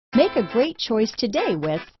Make a great choice today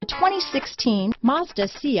with the 2016 Mazda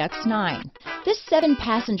CX-9. This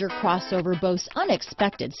 7-passenger crossover boasts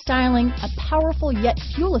unexpected styling, a powerful yet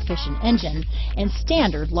fuel-efficient engine, and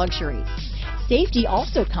standard luxuries. Safety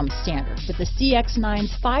also comes standard with the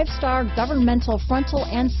CX-9's 5-star governmental frontal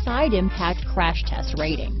and side impact crash test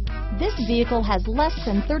rating. This vehicle has less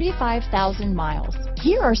than 35,000 miles.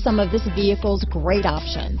 Here are some of this vehicle's great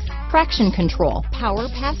options: traction control, power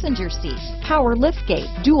passenger seat, power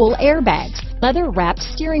liftgate, dual airbags, leather-wrapped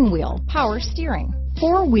steering wheel, power steering,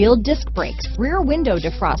 4-wheel disc brakes, rear window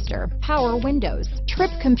defroster, power windows, trip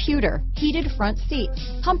computer, heated front seats,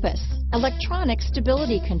 compass, electronic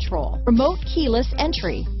stability control, remote keyless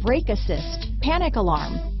entry, brake assist, panic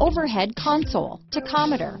alarm, overhead console,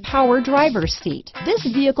 tachometer, power driver's seat. This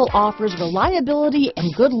vehicle offers reliability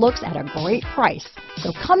and good looks at a great price.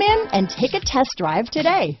 So come in and take a test drive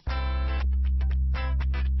today.